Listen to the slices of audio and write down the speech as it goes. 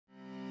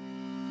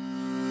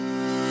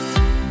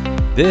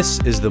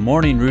This is the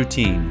Morning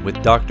Routine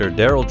with Dr.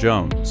 Daryl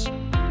Jones.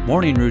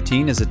 Morning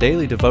Routine is a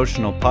daily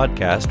devotional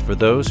podcast for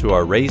those who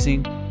are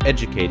raising,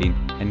 educating,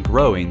 and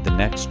growing the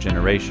next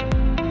generation.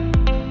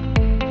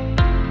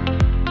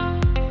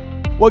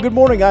 Well, good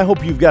morning. I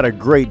hope you've got a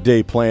great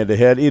day planned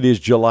ahead. It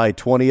is July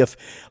 20th.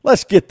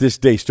 Let's get this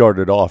day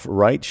started off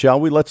right, shall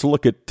we? Let's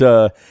look at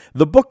the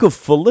book of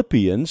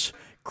Philippians.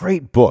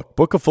 Great book.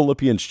 Book of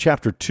Philippians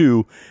chapter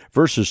 2,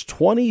 verses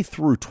 20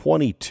 through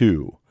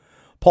 22.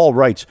 Paul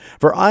writes,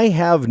 "For I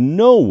have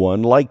no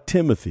one like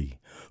Timothy,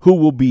 who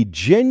will be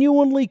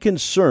genuinely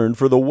concerned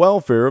for the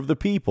welfare of the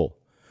people.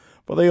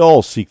 For they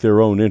all seek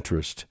their own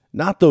interest,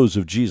 not those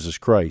of Jesus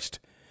Christ.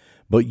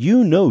 But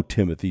you know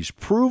Timothy's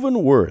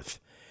proven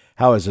worth,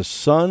 how as a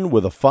son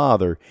with a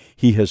father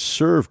he has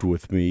served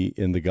with me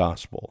in the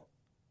gospel."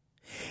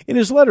 In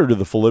his letter to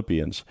the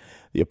Philippians,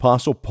 the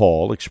Apostle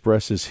Paul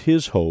expresses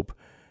his hope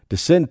to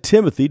send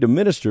Timothy to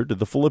minister to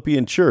the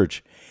Philippian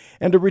church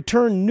and to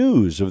return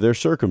news of their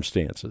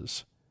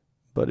circumstances.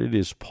 But it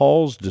is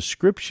Paul's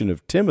description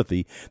of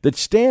Timothy that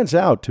stands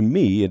out to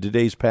me in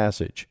today's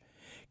passage.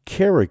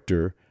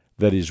 Character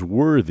that is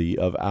worthy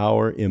of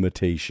our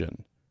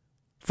imitation.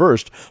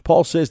 First,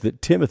 Paul says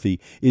that Timothy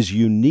is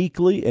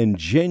uniquely and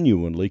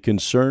genuinely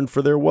concerned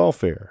for their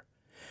welfare.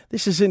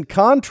 This is in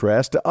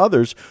contrast to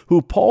others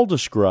who Paul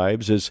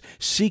describes as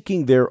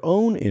seeking their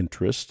own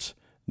interests,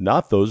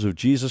 not those of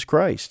Jesus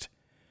Christ.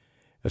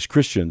 As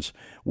Christians,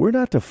 we're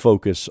not to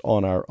focus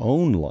on our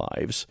own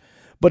lives,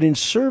 but in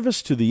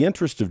service to the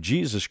interest of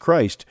Jesus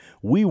Christ,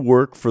 we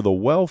work for the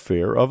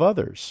welfare of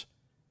others.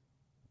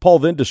 Paul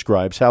then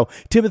describes how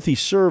Timothy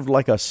served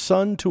like a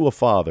son to a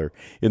father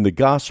in the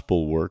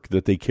gospel work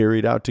that they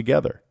carried out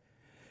together.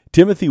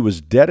 Timothy was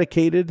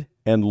dedicated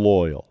and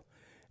loyal,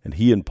 and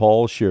he and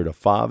Paul shared a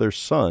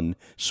father-son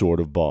sort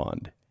of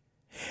bond.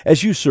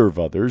 As you serve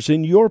others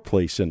in your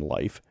place in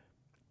life,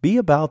 be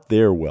about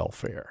their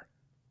welfare.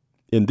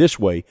 In this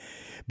way,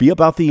 be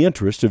about the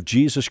interest of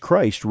Jesus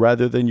Christ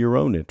rather than your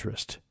own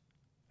interest.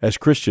 As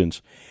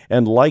Christians,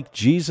 and like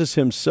Jesus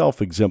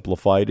himself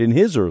exemplified in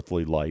his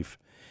earthly life,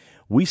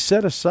 we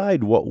set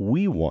aside what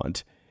we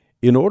want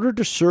in order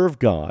to serve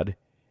God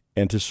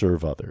and to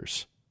serve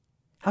others.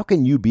 How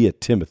can you be a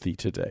Timothy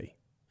today?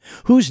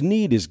 Whose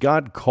need is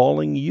God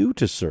calling you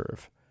to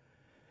serve?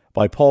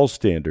 By Paul's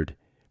standard,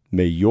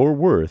 may your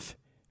worth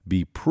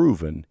be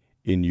proven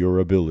in your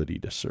ability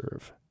to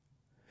serve.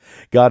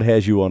 God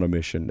has you on a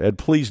mission, and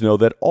please know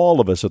that all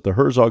of us at the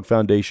Herzog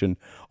Foundation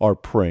are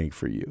praying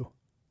for you.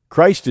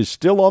 Christ is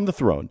still on the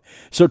throne,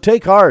 so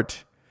take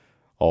heart.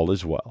 All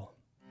is well.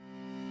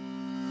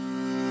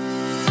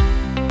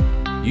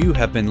 You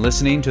have been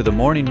listening to the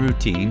Morning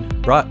Routine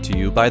brought to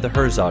you by the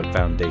Herzog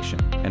Foundation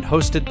and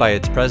hosted by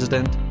its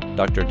president,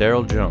 Dr.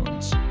 Daryl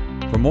Jones.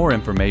 For more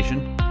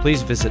information,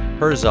 please visit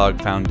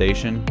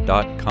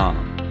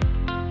herzogfoundation.com.